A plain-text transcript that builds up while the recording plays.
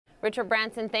Richard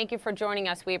Branson, thank you for joining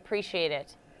us. We appreciate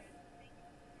it.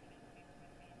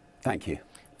 Thank you.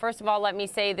 First of all, let me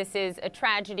say this is a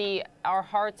tragedy. Our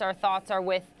hearts, our thoughts are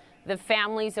with the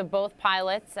families of both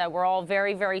pilots. We're all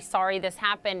very, very sorry this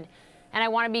happened. And I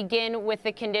want to begin with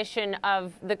the condition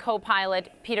of the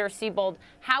co-pilot, Peter Siebold.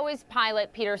 How is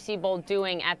pilot Peter Siebold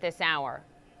doing at this hour?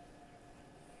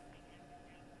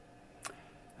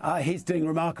 He's doing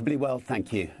remarkably well,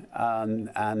 thank you.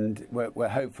 And we're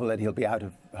hopeful that he'll be out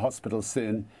of hospital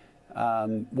soon,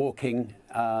 walking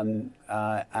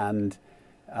and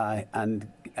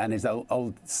his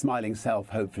old smiling self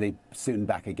hopefully soon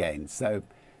back again. So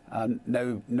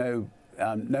no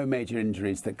major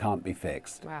injuries that can't be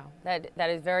fixed. Wow, that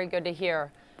is very good to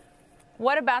hear.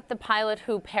 What about the pilot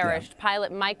who perished,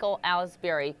 Pilot Michael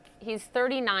Ellsbury? He's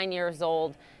 39 years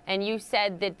old, and you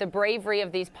said that the bravery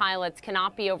of these pilots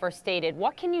cannot be overstated.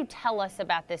 What can you tell us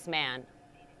about this man?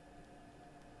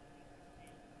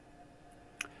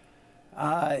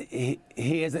 He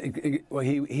was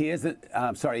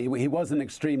an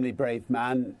extremely brave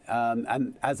man,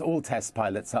 and as all test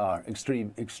pilots are,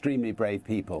 extremely brave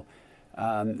people.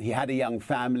 He had a young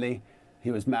family. He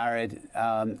was married,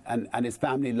 and his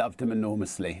family loved him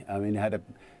enormously. I mean, he had a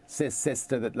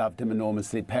sister that loved him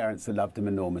enormously, parents that loved him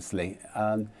enormously.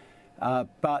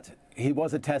 But he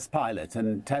was a test pilot,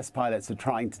 and test pilots are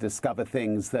trying to discover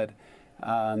things that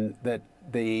that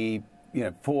the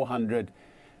 400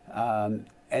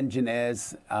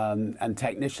 engineers and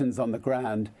technicians on the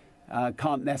ground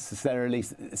can't necessarily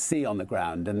see on the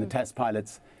ground, and the test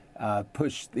pilots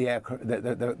push the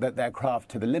aircraft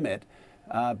to the limit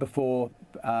before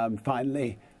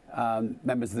finally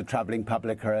members of the travelling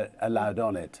public are allowed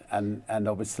on it, and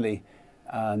obviously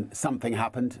something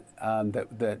happened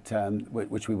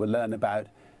which we will learn about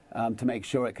to make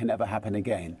sure it can never happen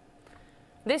again.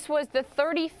 This was the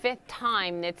 35th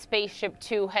time that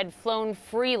SpaceShipTwo had flown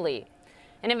freely.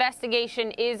 An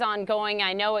investigation is ongoing.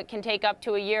 I know it can take up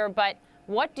to a year, but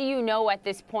what do you know at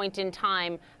this point in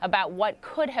time about what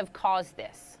could have caused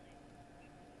this?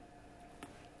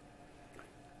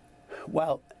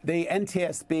 Well, the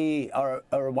NTSB are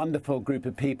a wonderful group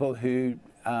of people who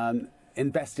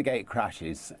investigate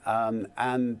crashes,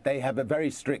 and they have a very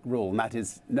strict rule, and that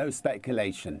is no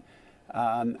speculation.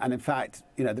 And in fact,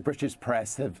 the British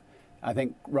press have, I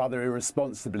think, rather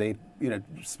irresponsibly,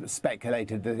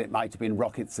 speculated that it might have been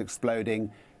rockets exploding,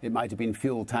 it might have been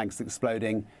fuel tanks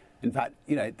exploding. In fact,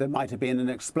 there might have been an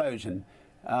explosion.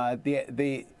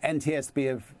 The NTSB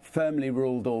have firmly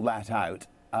ruled all that out,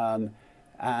 and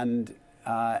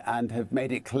have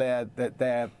made it clear that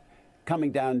they're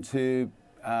coming down to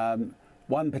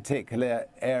one particular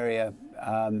area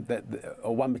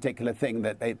or one particular thing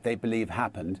that they believe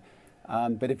happened.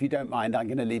 But if you don't mind, I'm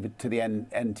going to leave it to the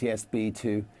NTSB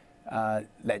to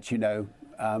let you know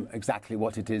exactly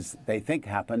what it is they think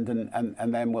happened,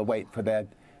 and then we'll wait for their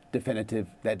definitive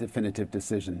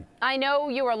decision. I know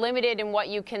you are limited in what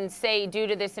you can say due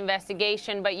to this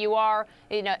investigation, but you are,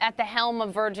 at the helm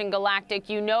of Virgin Galactic.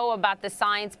 You know about the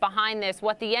science behind this.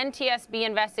 What the NTSB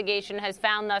investigation has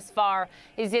found thus far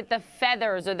is that the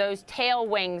feathers, or those tail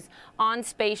wings on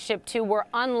SpaceShipTwo, were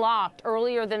unlocked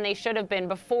earlier than they should have been,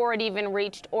 before it even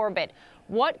reached orbit.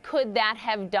 What could that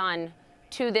have done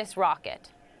to this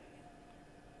rocket?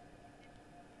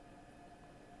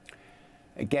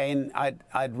 Again,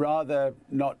 I'd rather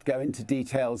not go into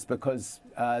details because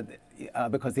the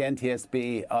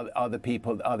NTSB are the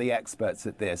people, are the experts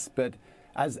at this. But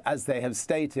as they have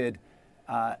stated,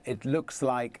 it looks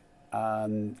like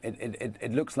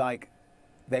it looks like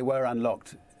they were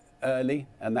unlocked early,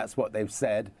 and that's what they've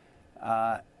said.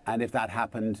 And if that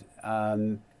happened,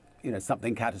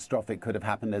 something catastrophic could have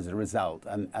happened as a result,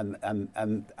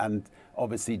 and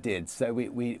obviously did. So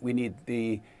we need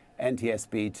the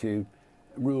NTSB to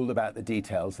rule about the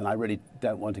details, and I really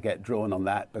don't want to get drawn on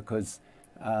that because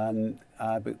I'm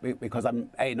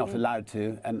not allowed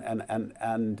to,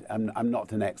 and I'm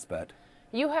not an expert.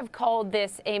 You have called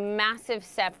this a massive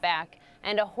setback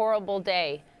and a horrible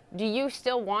day. Do you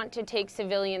still want to take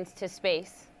civilians to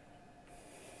space?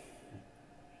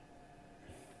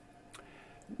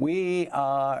 We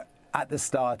are at the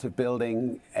start of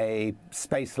building a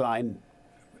space line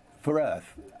for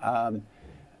Earth.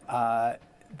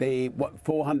 The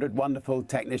 400 wonderful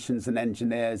technicians and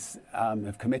engineers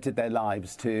have committed their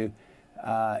lives to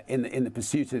in the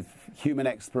pursuit of human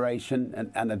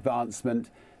exploration and advancement,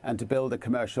 and to build a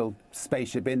commercial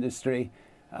spaceship industry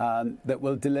that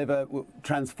will deliver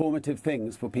transformative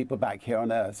things for people back here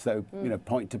on Earth. So,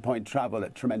 point-to-point travel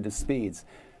at tremendous speeds.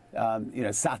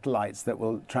 Satellites that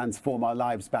will transform our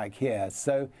lives back here.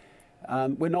 So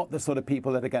we're not the sort of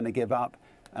people that are going to give up.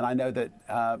 And I know that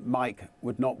Mike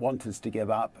would not want us to give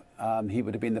up. He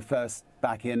would have been the first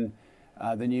back in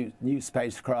the new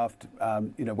spacecraft,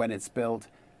 when it's built.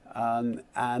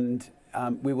 And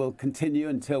we will continue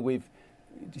until we've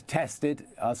tested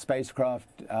our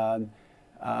spacecraft. And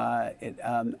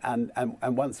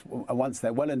once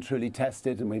they're well and truly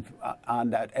tested and we've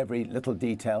ironed out every little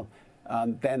detail,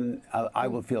 then I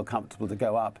will feel comfortable to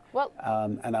go up,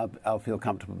 and I'll feel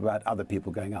comfortable about other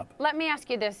people going up. Let me ask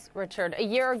you this, Richard. A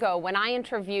year ago, when I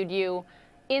interviewed you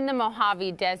in the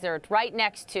Mojave Desert, right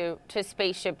next to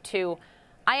SpaceShipTwo,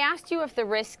 I asked you if the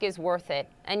risk is worth it,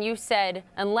 and you said,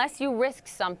 unless you risk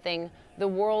something, the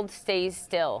world stays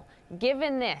still.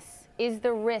 Given this, is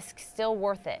the risk still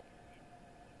worth it?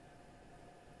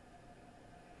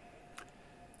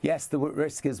 Yes, the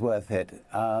risk is worth it,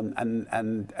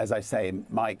 and as I say,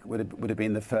 Mike would have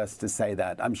been the first to say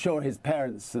that. I'm sure his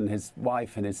parents and his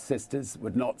wife and his sisters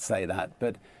would not say that,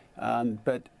 but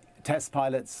test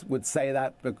pilots would say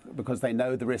that because they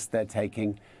know the risk they're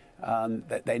taking,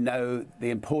 that they know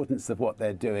the importance of what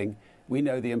they're doing. We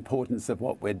know the importance of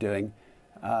what we're doing,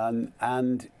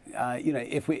 if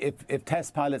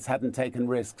test pilots hadn't taken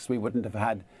risks, we wouldn't have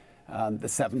had the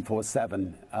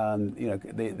 747.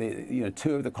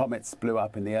 Two of the comets blew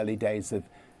up in the early days of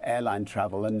airline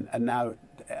travel, and now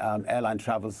airline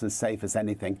travel is as safe as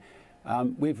anything.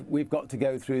 We've got to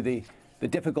go through the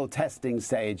difficult testing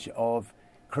stage of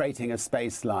creating a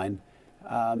space line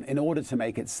in order to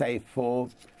make it safe for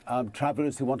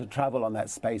travelers who want to travel on that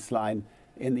space line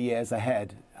in the years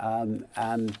ahead.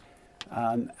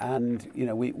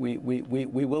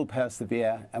 We will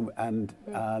persevere and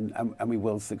we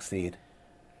will succeed.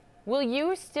 Will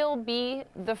you still be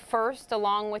the first,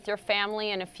 along with your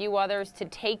family and a few others, to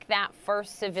take that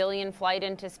first civilian flight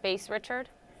into space, Richard?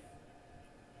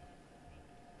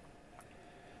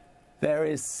 There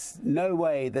is no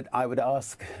way that I would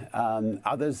ask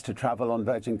others to travel on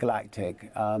Virgin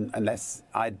Galactic unless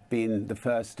I'd been the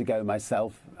first to go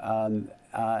myself, and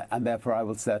therefore I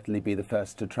will certainly be the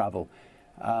first to travel.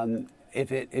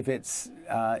 If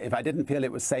I didn't feel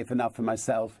it was safe enough for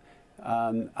myself,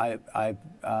 I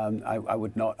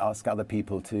would not ask other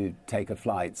people to take a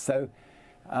flight. So,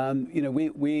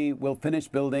 we will finish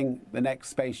building the next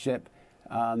spaceship.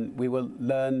 We will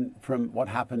learn from what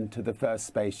happened to the first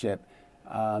spaceship.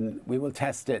 We will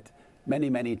test it many,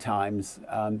 many times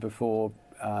before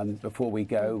we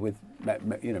go, with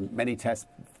many test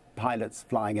pilots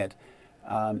flying it,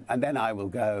 and then I will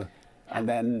go, and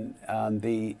then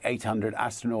the 800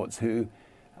 astronauts who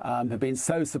have been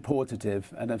so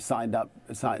supportive and have signed up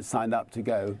to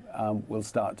go will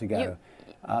start to go,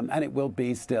 and it will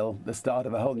be still the start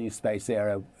of a whole new space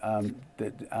era.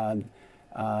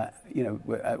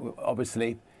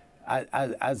 Obviously,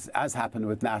 as happened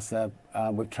with NASA,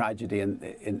 with tragedy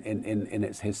in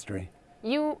its history.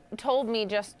 You told me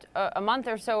just a month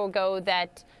or so ago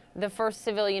that the first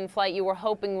civilian flight you were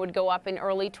hoping would go up in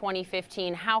early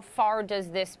 2015. How far does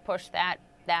this push that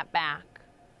back?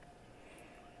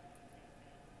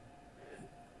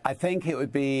 I think it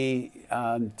would be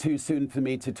too soon for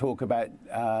me to talk about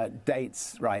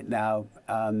dates right now.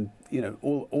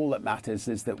 All that matters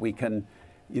is that we can,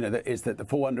 is that the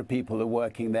 400 people who are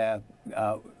working there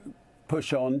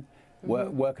push on,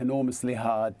 work enormously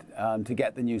hard to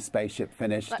get the new spaceship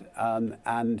finished,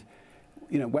 and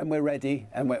when we're ready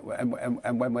and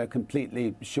when we're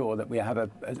completely sure that we have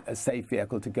a safe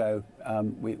vehicle to go,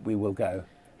 we will go.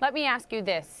 Let me ask you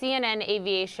this. CNN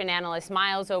aviation analyst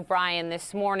Miles O'Brien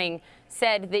this morning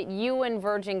said that you and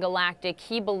Virgin Galactic,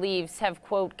 he believes, have,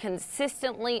 quote,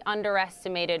 consistently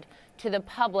underestimated to the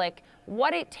public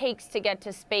what it takes to get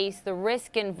to space, the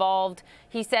risk involved.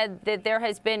 He said that there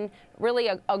has been really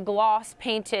a gloss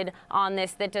painted on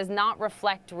this that does not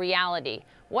reflect reality.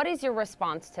 What is your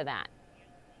response to that?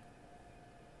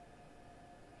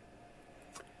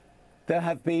 There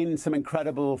have been some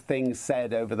incredible things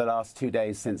said over the last 2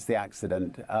 days since the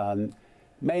accident,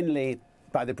 mainly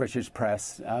by the British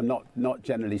press, not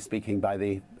generally speaking by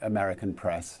the American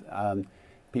press.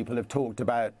 People have talked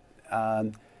about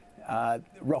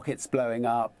rockets blowing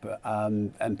up,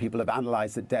 and people have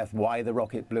analysed at depth why the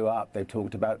rocket blew up. They've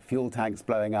talked about fuel tanks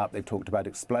blowing up. They've talked about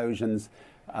explosions,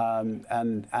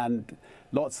 and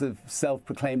lots of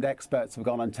self-proclaimed experts have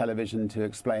gone on television to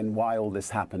explain why all this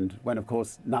happened, when of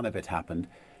course none of it happened.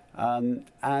 When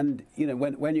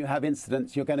you have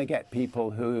incidents, you're going to get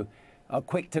people who are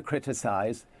quick to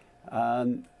criticise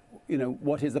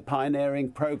what is a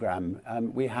pioneering program.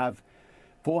 We have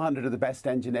 400 of the best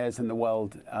engineers in the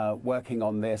world working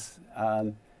on this.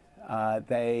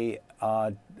 They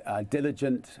are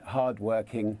diligent,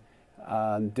 hard-working,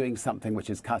 doing something which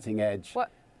is cutting edge.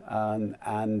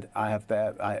 and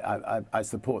I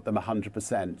support them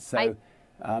 100%. So.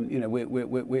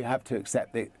 We have to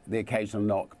accept the occasional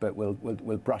knock, but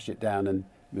we'll brush it down and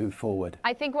move forward.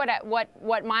 I think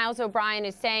what Miles O'Brien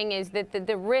is saying is that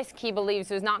the risk, he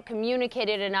believes, was not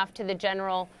communicated enough to the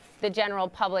general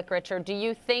public. Richard, do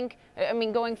you think, I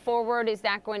mean, going forward, is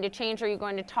that going to change? Are you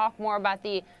going to talk more about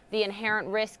the inherent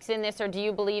risks in this, or do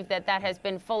you believe that has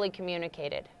been fully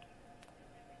communicated?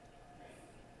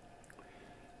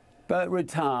 Burt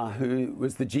Rutan, who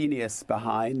was the genius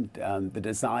behind the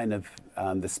design of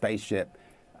the spaceship,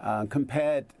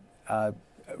 compared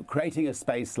creating a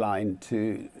space line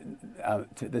to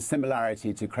the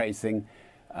similarity to creating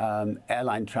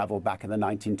airline travel back in the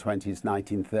 1920s,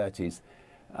 1930s.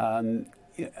 And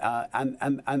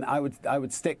I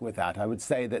would stick with that. I would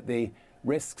say that the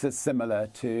risks are similar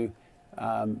to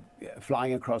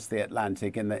flying across the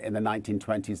Atlantic in the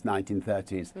 1920s,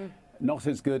 1930s. Not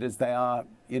as good as they are,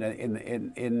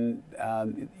 in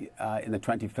the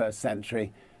 21st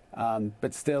century,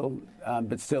 but still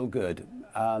good.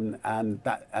 And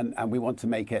we want to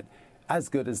make it as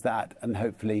good as that, and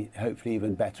hopefully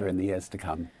even better in the years to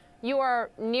come. You are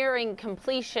nearing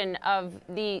completion of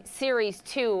the Series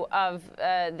 2 of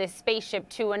this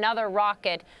SpaceShipTwo, another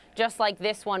rocket just like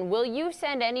this one. Will you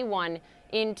send anyone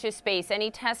into space, any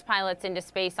test pilots into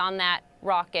space on that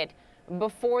rocket,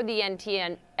 before the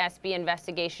NTSB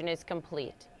investigation is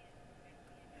complete?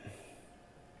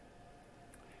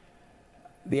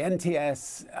 The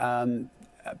NTSB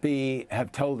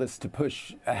have told us to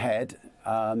push ahead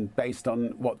based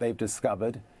on what they've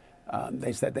discovered.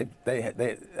 They said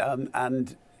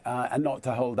and not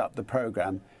to hold up the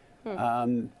program.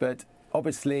 But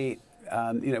obviously,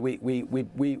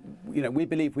 we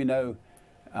believe we know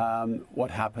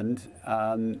what happened.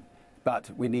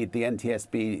 But we need the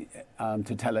NTSB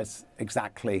to tell us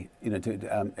exactly,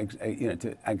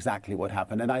 exactly what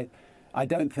happened. And I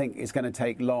don't think it's going to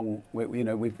take long.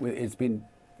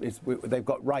 They've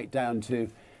got right down to,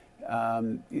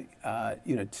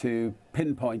 to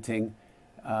pinpointing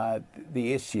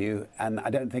the issue, and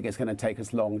I don't think it's going to take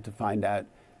us long to find out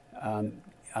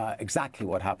exactly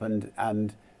what happened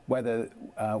and whether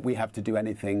we have to do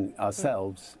anything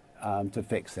ourselves to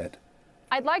fix it.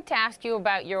 I'd like to ask you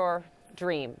about your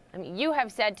dream. I mean, you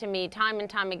have said to me time and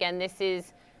time again, this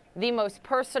is the most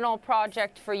personal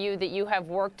project for you that you have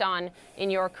worked on in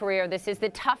your career. This is the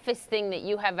toughest thing that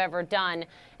you have ever done.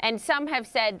 And some have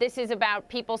said this is about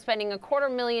people spending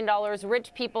 $250,000,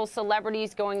 rich people,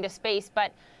 celebrities going to space.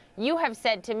 But you have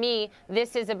said to me,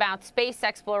 this is about space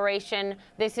exploration.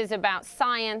 This is about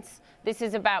science. This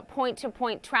is about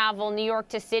point-to-point travel, New York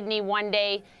to Sydney one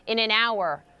day in an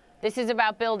hour. This is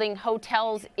about building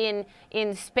hotels in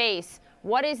space.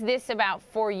 What is this about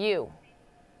for you?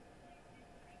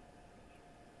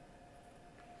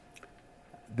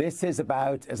 This is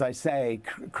about, as I say,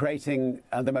 creating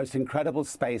the most incredible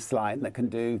space line that can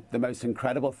do the most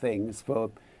incredible things for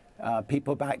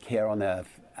people back here on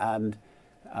Earth. And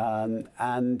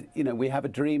we have a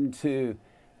dream to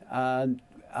turn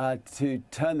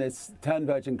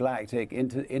Virgin Galactic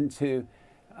into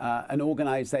an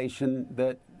organization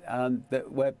that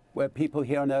where people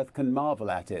here on Earth can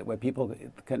marvel at it, where people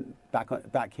can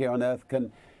back here on Earth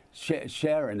can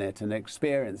share in it and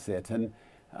experience it,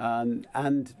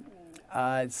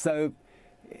 so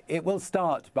it will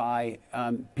start by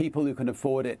people who can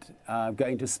afford it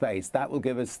going to space. That will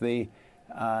give us the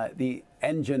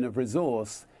engine of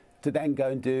resource to then go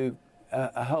and do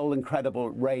a whole incredible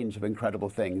range of incredible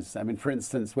things. I mean, for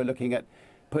instance, we're looking at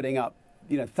putting up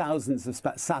thousands of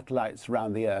satellites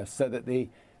around the Earth so that the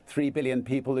 3 billion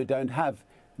people who don't have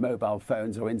mobile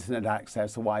phones or internet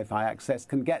access or Wi-Fi access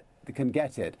can get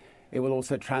it. It will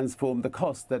also transform the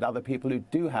cost that other people who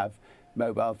do have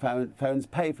mobile phones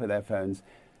pay for their phones.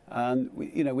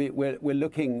 We're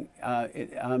looking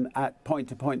at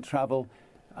point-to-point travel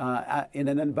in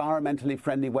an environmentally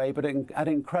friendly way, but at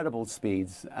incredible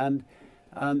speeds. And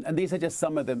these are just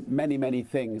some of the many, many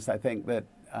things I think that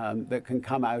that can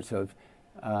come out of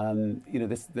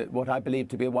what I believe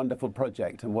to be a wonderful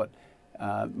project, and what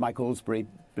Mike Alsbury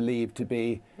believed to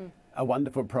be a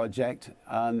wonderful project,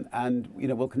 and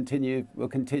we'll continue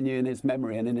in his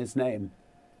memory and in his name.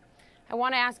 I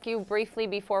want to ask you briefly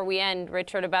before we end,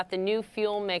 Richard, about the new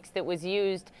fuel mix that was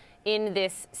used in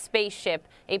this spaceship,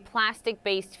 a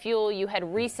plastic-based fuel. You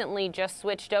had recently just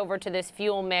switched over to this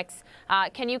fuel mix.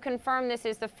 Can you confirm this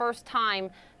is the first time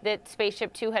that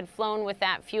SpaceShipTwo had flown with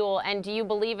that fuel? And do you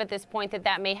believe at this point that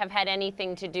that may have had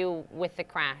anything to do with the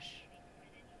crash?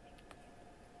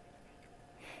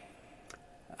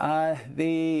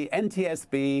 The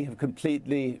NTSB have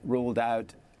completely ruled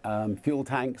out fuel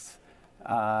tanks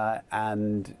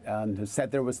and have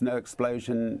said there was no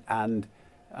explosion and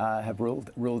have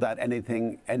ruled out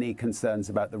any concerns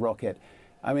about the rocket.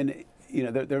 I mean, you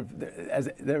know,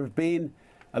 there have been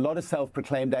a lot of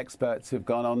self-proclaimed experts who've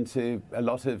gone on to a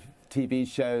lot of TV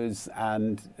shows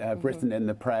and written in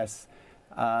the press,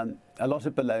 a lot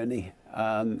of baloney,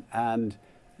 and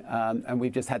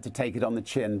we've just had to take it on the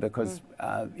chin because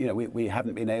you know, we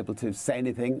haven't been able to say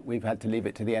anything. We've had to leave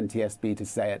it to the NTSB to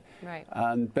say it. Right.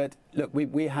 But look,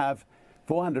 we have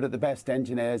 400 of the best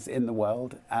engineers in the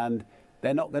world, and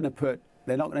they're not going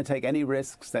to take any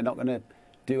risks. They're not going to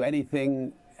do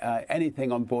anything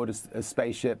on board a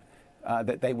spaceship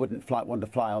that they wouldn't want to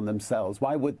fly on themselves.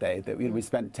 Why would they? We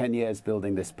spent 10 years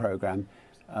building this program.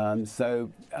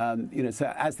 So you know,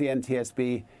 so as the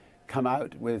NTSB come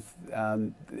out with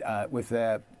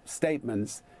their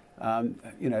statements,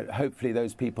 you know, hopefully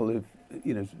those people who've,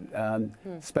 you know,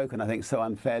 spoken, I think, so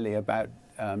unfairly about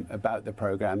the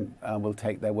program will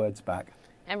take their words back.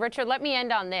 And Richard, let me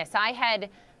end on this. I had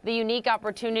the unique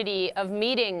opportunity of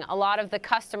meeting a lot of the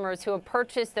customers who have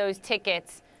purchased those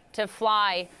tickets to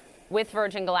fly with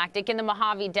Virgin Galactic in the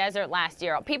Mojave Desert last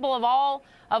year. People of all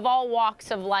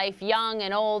walks of life, young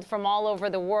and old, from all over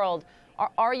the world.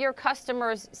 Are your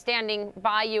customers standing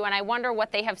by you? And I wonder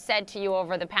what they have said to you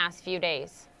over the past few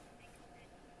days.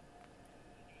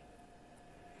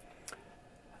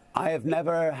 I have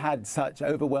never had such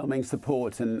overwhelming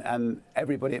support, and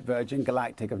everybody at Virgin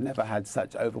Galactic have never had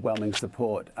such overwhelming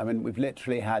support. I mean, we've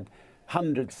literally had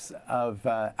hundreds of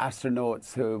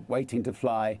astronauts who are waiting to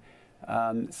fly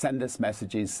send us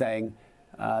messages saying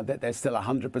that they're still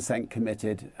 100%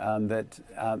 committed, and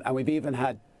we've even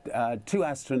had 2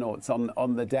 astronauts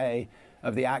on the day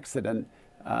of the accident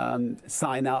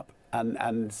sign up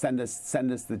and send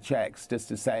us the checks just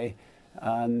to say,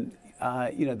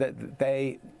 you know, that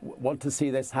they want to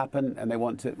see this happen and they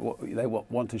want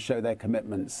to show their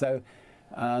commitment. So,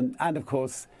 and of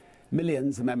course,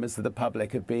 millions of members of the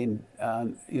public have been,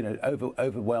 you know,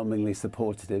 overwhelmingly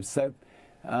supportive. So,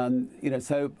 you know,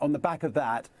 so on the back of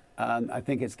that, I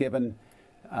think it's given,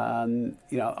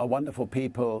 you know, a wonderful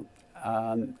people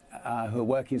who are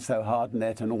working so hard on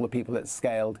it, and all the people at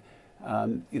Scaled,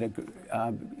 you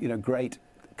know, great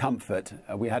comfort.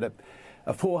 We had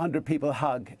a 400 people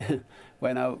hug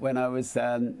when I was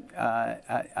in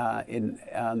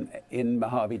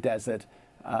Mojave Desert,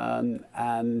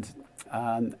 and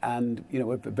you know,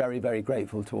 we're very, very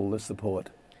grateful to all the support.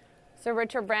 So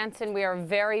Richard Branson, we are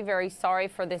very, very sorry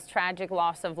for this tragic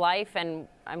loss of life, and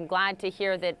I'm glad to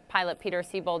hear that pilot Peter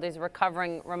Siebold is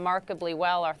recovering remarkably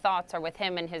well. Our thoughts are with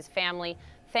him and his family.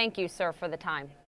 Thank you, sir, for the time.